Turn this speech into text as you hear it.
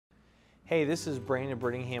Hey, this is Brandon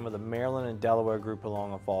Brittingham of the Maryland and Delaware Group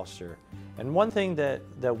along with Foster. And one thing that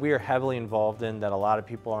we are heavily involved in that a lot of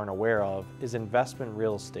people aren't aware of is investment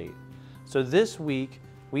real estate. So this week,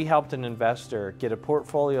 we helped an investor get a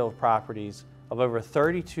portfolio of properties of over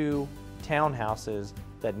 32 townhouses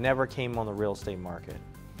that never came on the real estate market.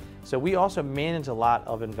 So we also manage a lot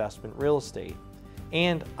of investment real estate.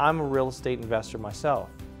 And I'm a real estate investor myself.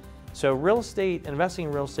 So investing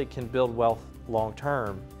in real estate can build wealth long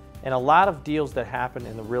term. And a lot of deals that happen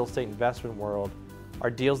in the real estate investment world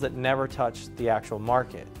are deals that never touch the actual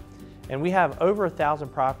market. And we have over 1,000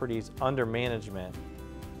 properties under management.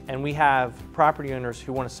 And we have property owners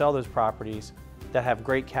who want to sell those properties that have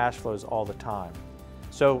great cash flows all the time.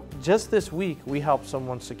 So just this week, we helped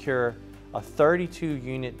someone secure a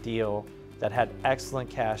 32-unit deal that had excellent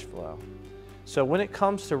cash flow. So when it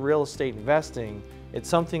comes to real estate investing, it's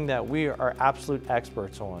something that we are absolute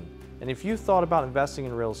experts on. And if you've thought about investing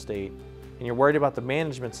in real estate and you're worried about the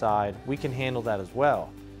management side, we can handle that as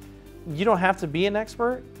well. You don't have to be an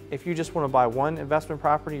expert. If you just want to buy one investment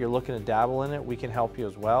property, you're looking to dabble in it, we can help you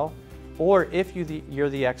as well. Or if you're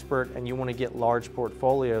the expert and you want to get large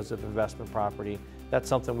portfolios of investment property, that's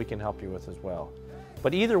something we can help you with as well.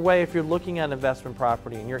 But either way, if you're looking at investment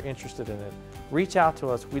property and you're interested in it, reach out to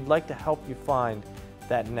us. We'd like to help you find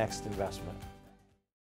that next investment.